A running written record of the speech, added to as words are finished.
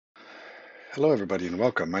Hello, everybody, and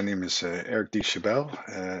welcome. My name is Eric D. Schabell,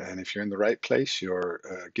 and if you're in the right place, you're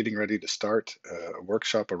getting ready to start a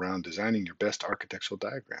workshop around designing your best architectural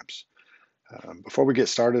diagrams. Before we get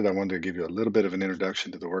started, I wanted to give you a little bit of an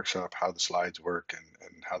introduction to the workshop, how the slides work,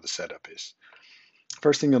 and how the setup is.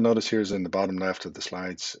 First thing you'll notice here is in the bottom left of the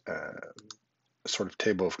slides, a sort of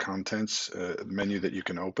table of contents menu that you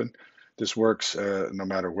can open. This works no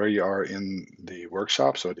matter where you are in the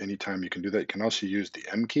workshop, so at any time you can do that. You can also use the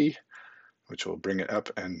M key, which will bring it up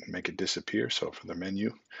and make it disappear. So for the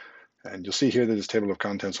menu, and you'll see here that this table of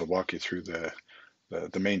contents will walk you through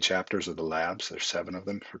the main chapters of the labs. There's 7 of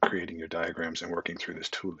them for creating your diagrams and working through this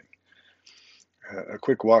tooling. A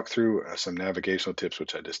quick walkthrough, some navigational tips,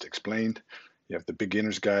 which I just explained. You have the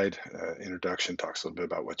beginner's guide, introduction, talks a little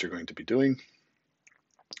bit about what you're going to be doing.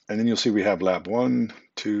 And then you'll see we have lab 1,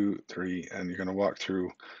 2, 3, and you're going to walk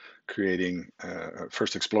through creating,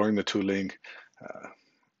 first exploring the tooling,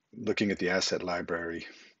 looking at the asset library,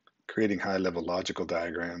 creating high-level logical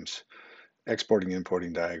diagrams, exporting,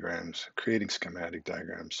 importing diagrams, creating schematic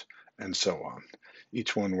diagrams, and so on.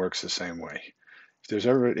 Each one works the same way. If there's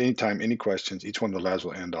ever at any time any questions, each one of the labs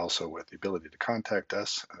will end also with the ability to contact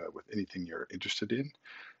us with anything you're interested in.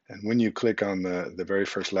 And when you click on the very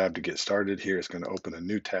first lab to get started, here it's going to open a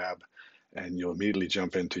new tab, and you'll immediately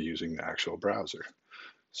jump into using the actual browser.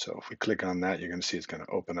 So if we click on that, you're going to see it's going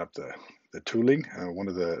to open up the tooling. One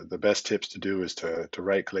of the best tips to do is to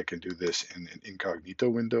right click and do this in an incognito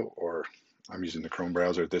window, or I'm using the Chrome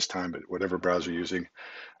browser at this time, but whatever browser you're using,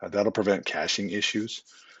 that'll prevent caching issues.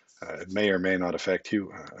 It may or may not affect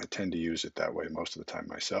you. I tend to use it that way most of the time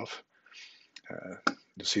myself.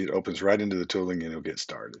 You'll see it opens right into the tooling and you'll get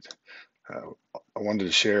started. I wanted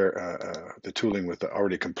to share the tooling with the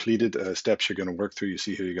already completed steps you're going to work through. You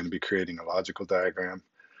see here you're going to be creating a logical diagram,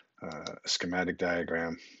 a schematic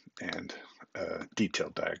diagram, and a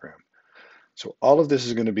detailed diagram. So all of this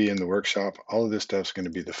is going to be in the workshop. All of this stuff is going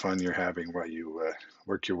to be the fun you're having while you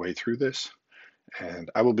work your way through this.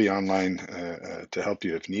 And I will be online to help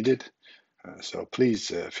you if needed. So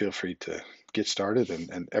please feel free to get started.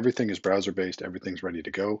 And everything is browser-based. Everything's ready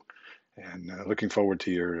to go. And looking forward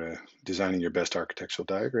to your designing your best architectural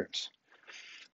diagrams.